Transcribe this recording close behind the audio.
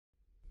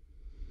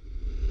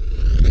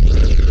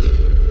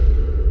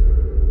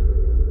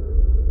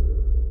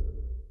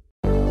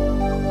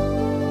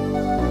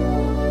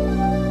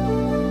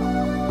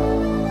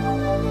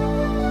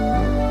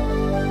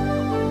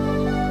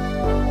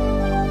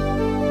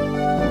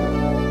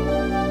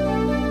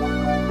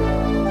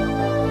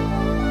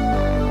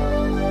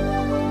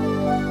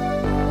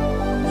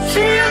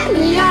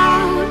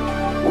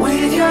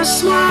your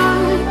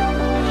smile,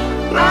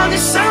 like the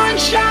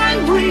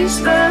sunshine brings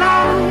the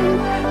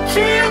light.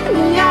 Fill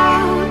me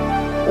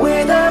out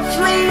with a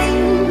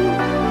flame.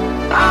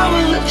 I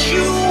will let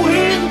you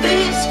in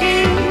this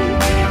game.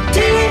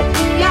 Take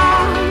me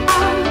out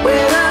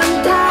when I'm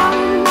down.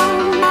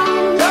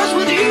 'Cause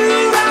with you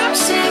I'm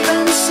safe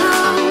and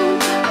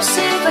sound. I'm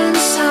safe and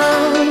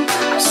sound.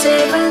 I'm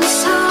safe and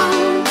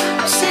sound.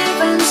 I'm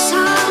safe and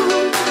sound.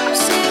 I'm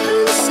safe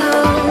and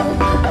sound.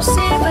 I'm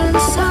safe and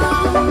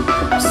sound.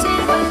 I'm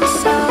safe and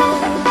sound.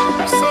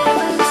 I'm safe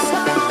and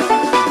sound.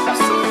 I'm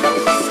safe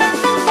and sound.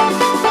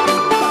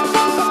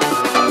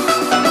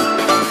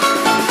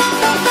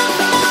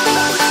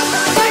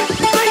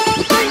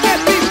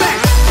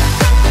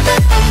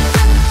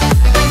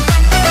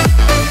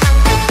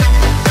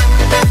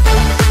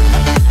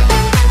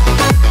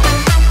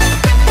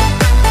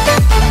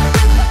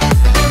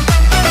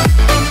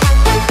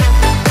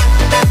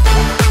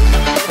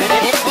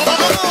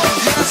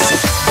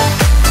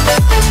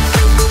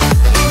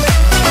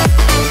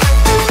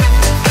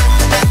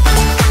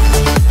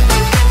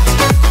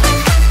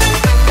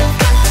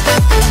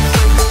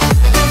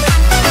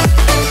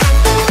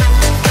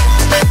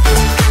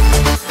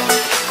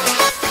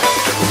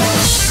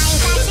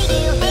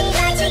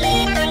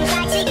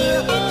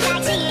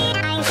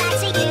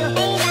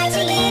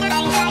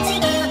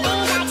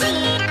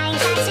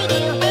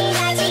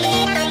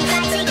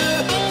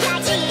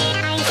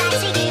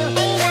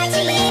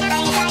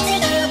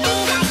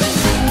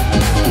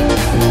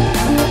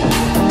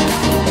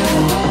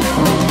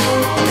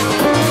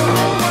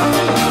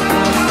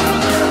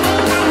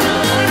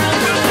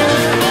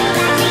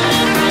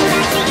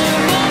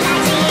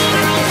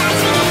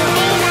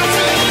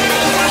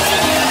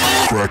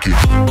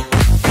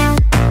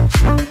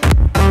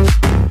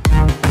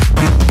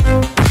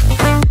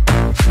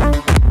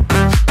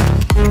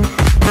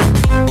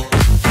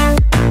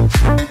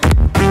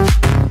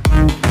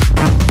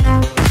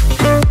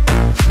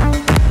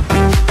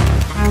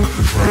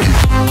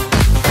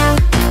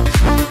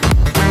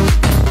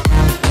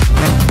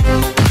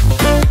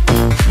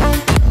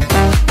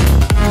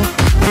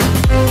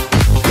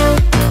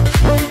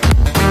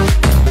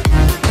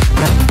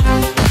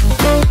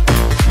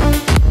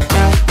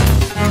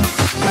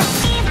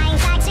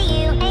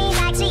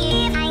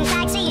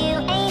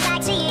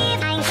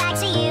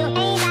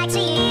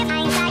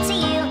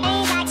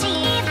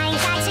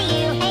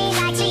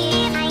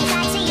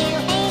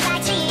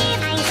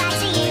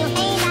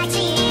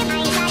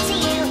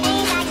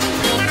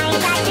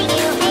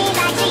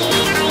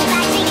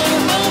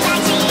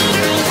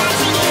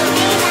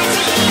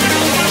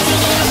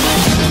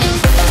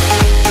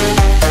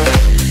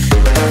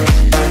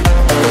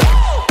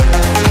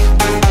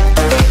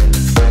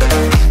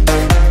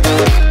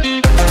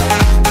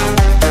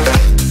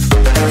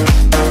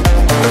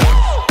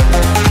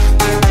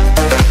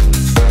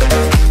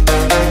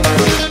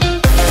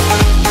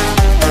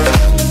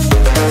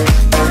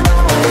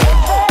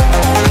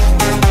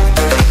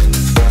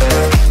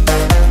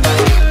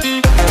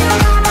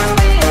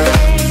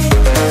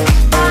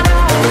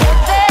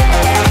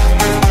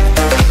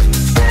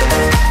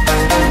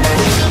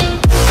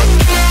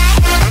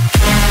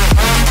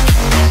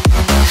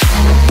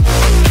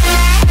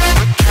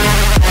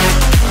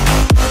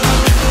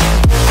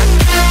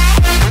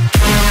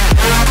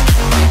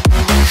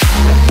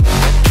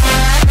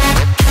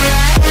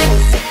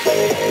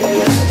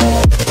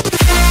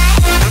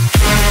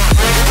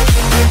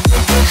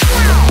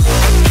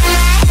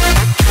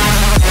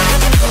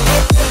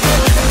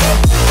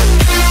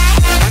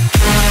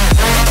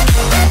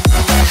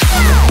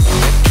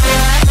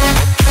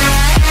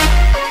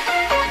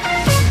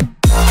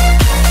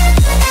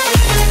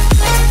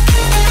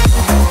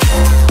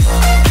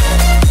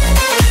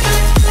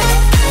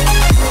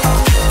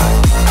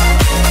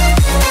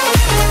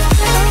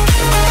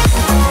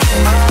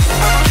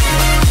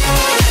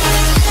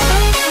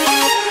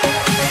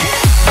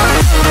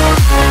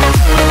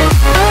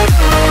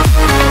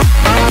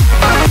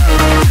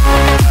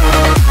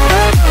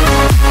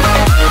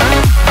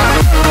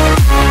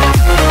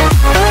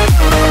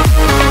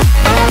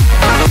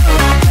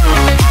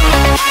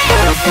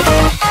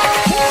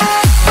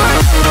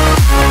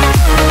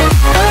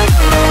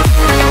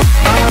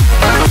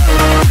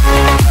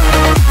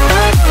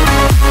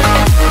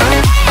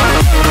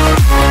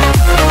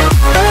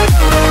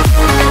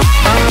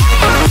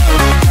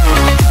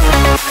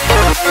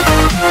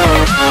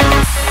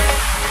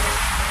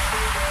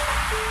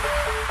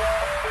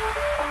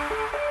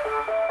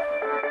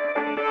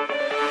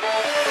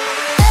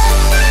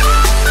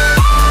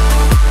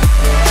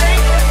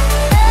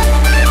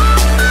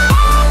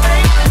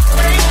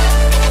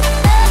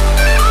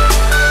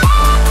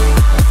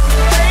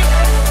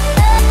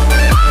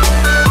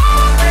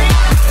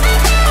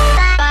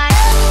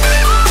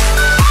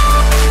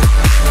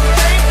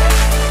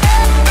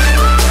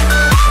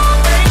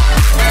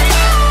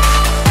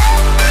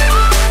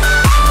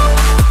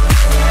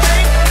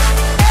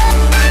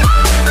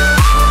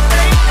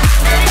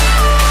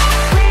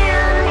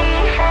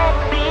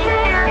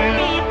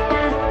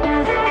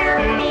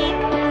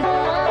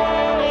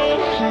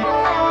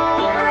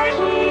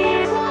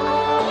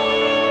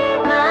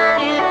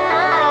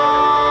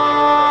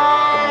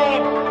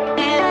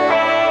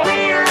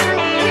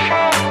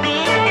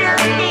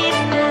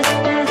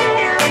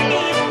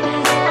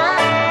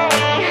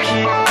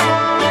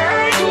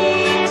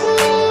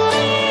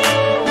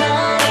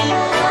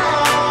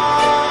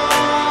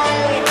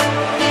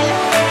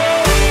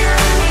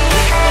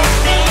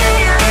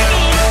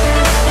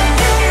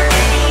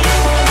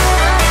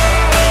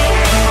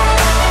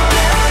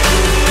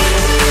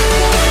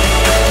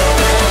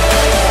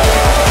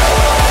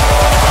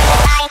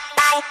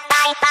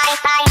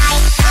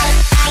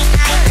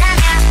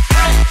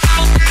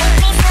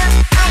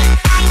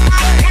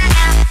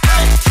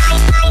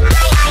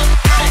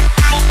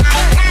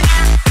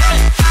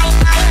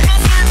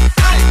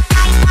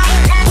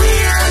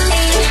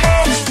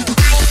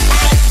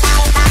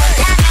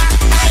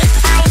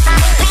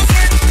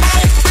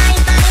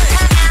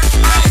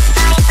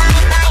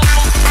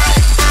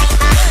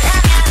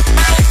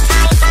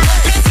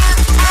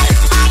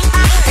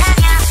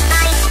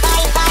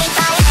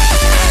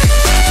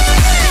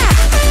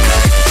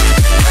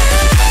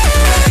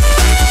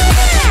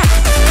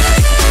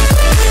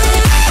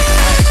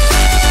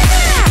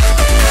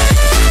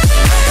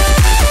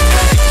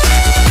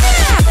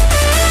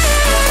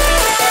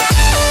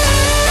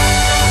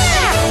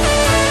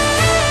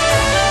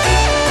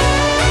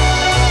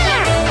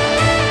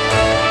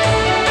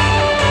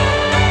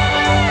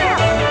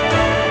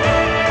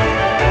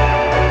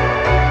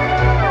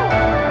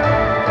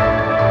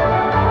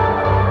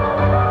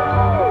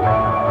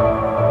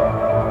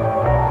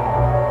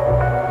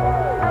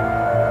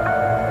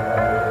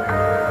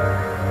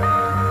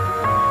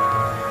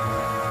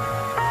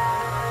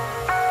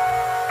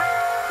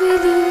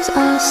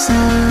 our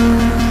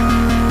sound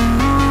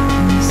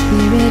in the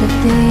spirit of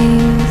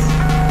things.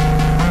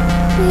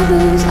 We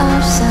lose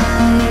our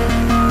sight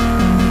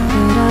when we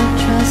put our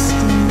trust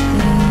in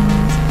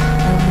things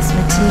of this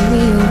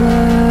material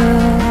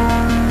world,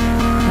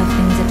 of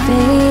things that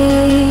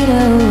fade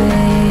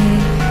away.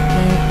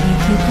 Yet you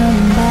keep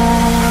coming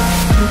back,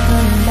 keep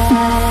coming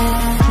back,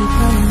 keep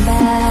coming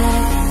back,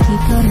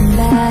 keep coming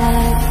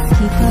back,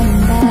 keep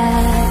coming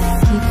back,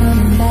 keep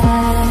coming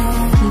back,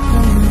 keep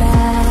coming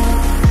back,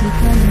 keep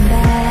coming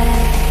back,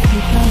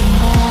 keep coming back,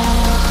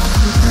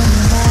 keep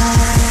coming back,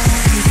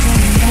 keep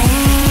coming back.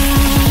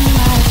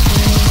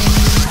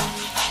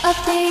 Of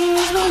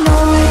things we know.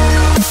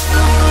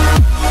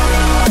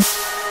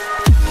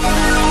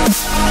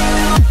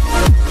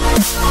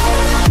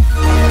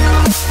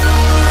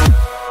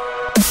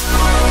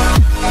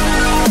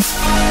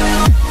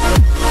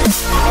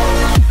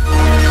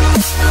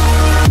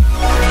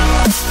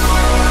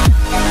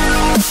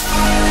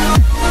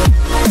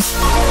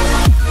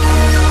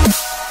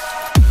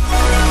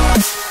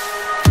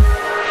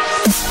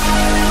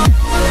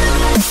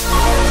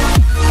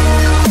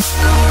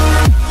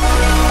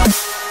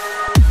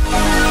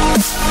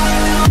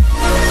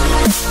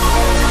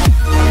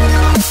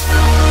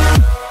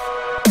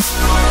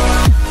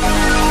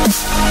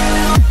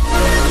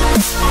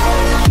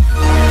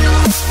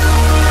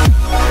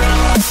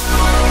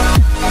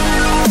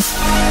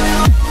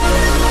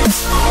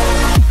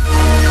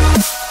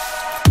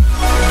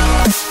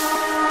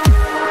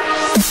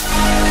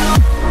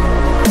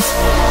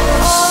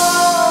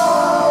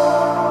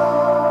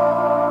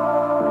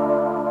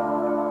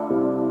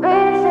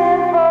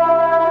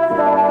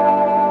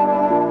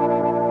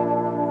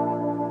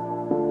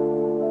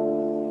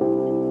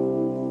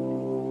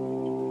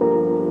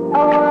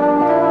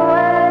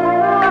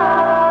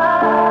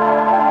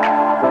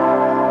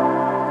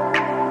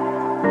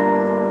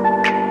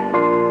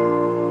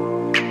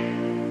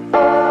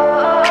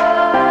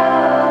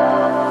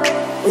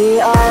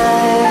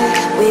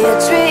 We are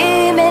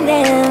dreaming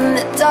in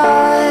the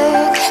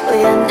dark. We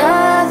are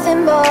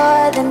nothing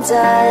more than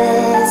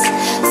dust.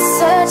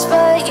 Search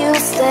but you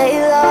stay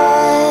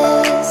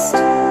lost.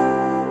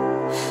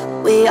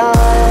 We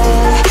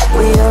are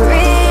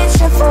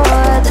reaching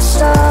for the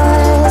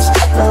stars,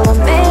 but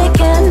we're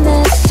making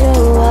this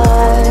too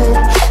hard.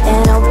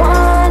 And I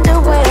wonder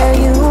where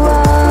you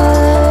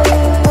are.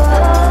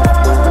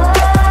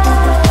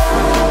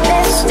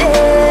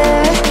 Mysterious,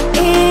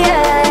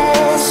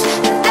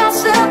 that's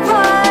the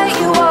part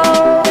you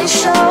always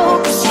show.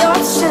 'Cause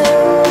you're too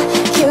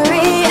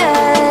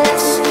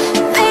curious.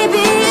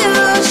 Maybe you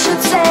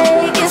should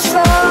take it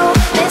slow.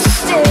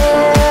 Mysterious,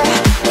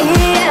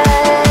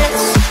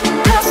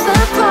 that's the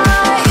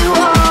part you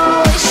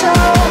always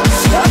show.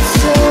 'Cause you're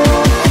too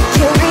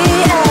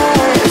curious.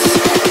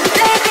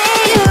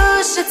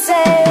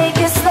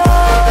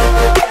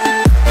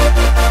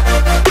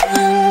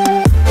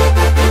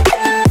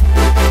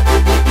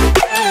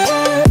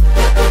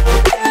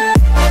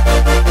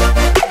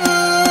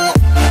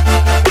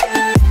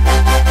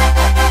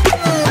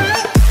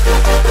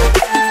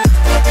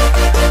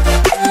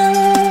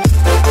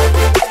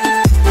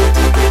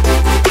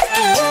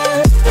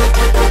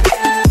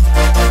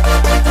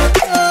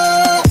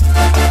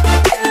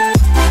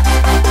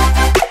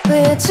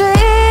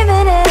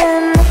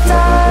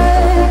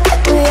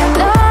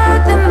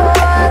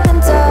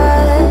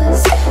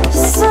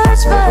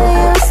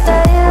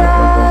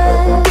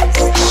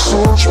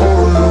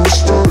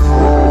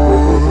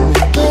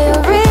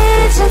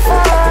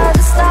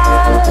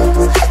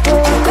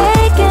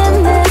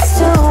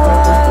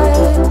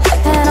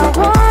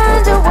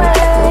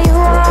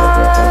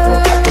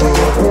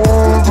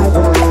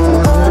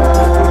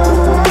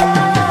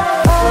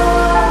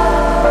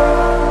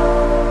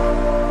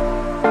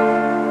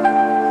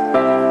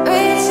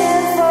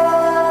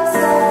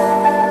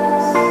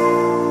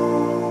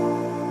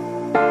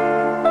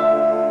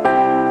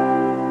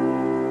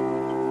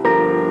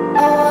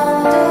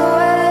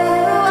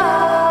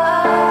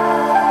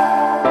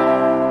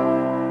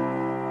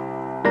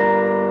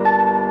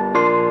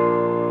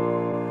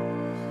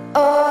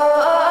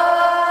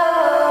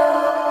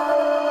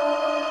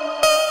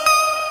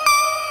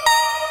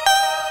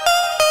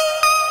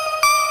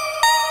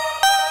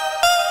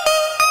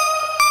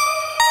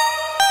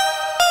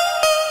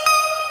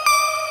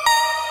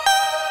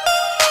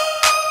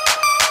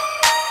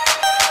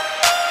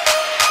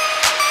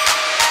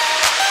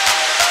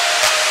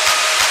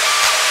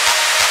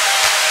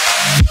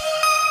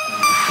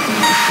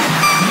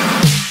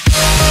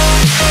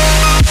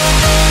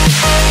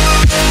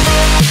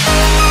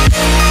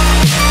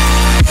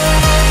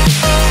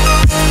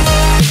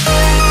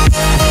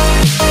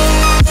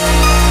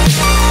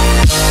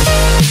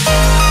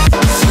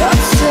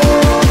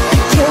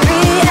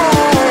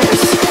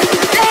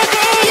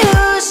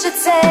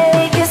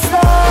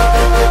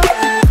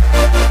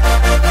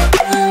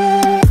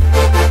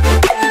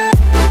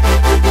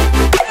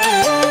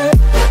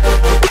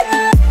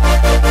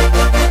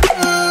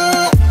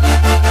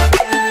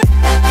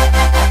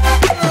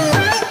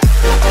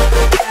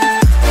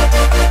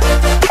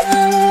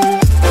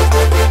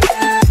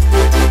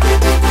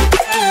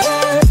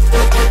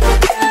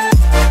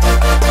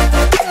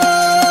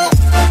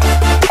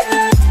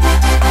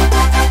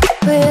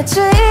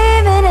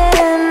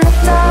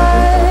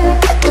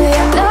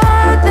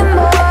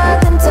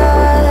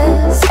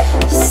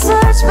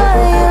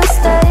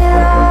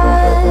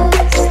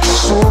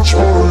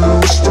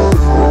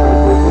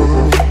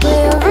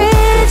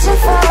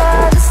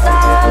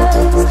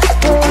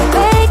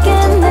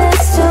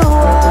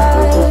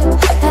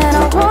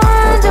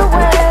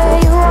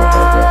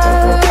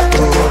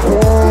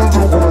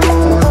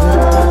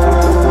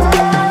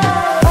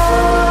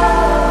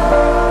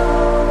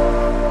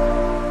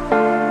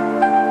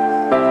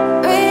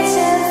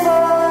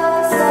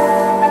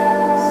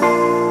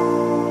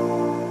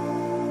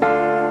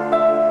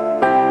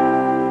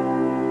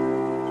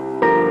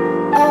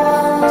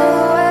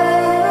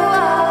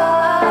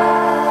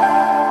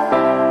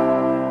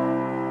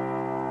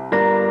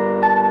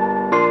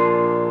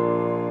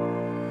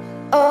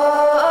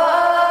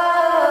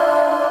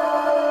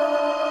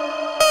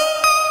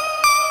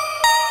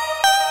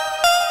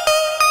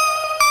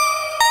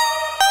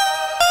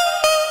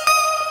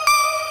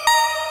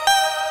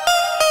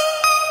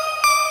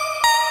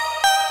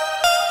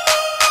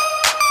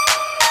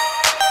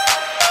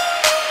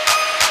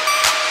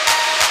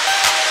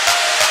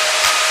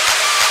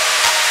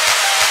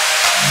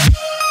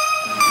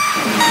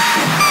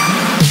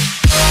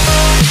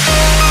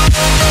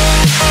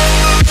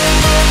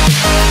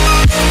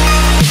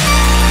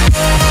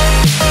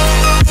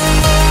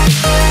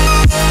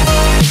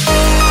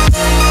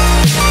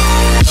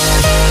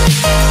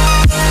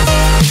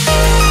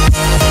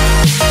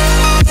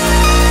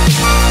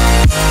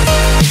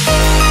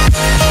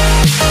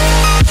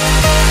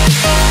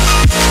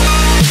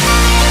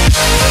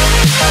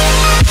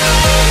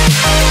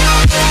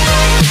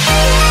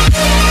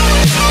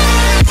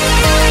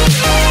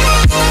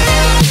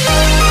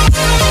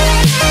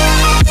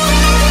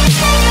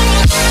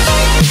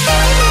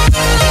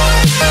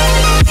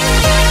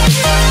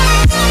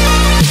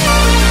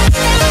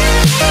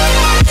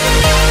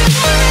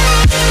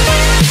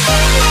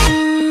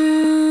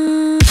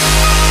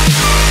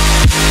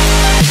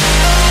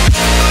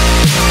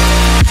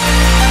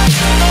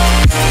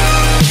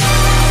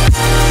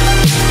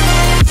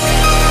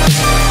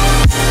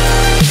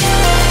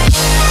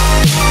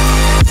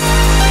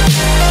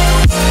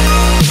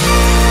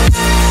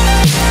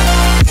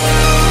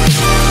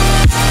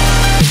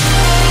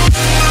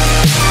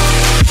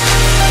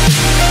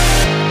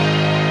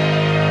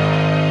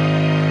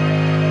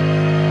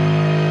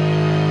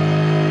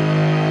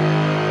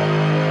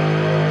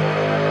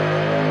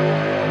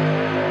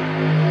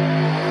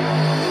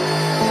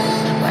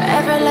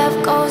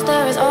 love goes,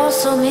 there is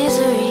also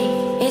misery.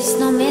 It's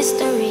no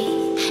mystery.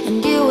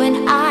 And you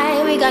and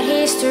I, we got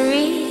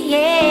history,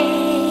 yeah.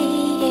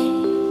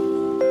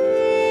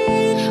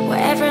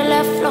 Wherever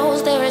love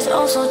flows, there is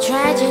also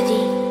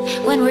tragedy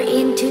when we're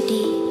in too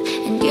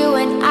deep. And you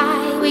and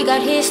I, we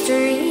got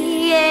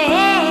history,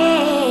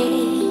 yeah.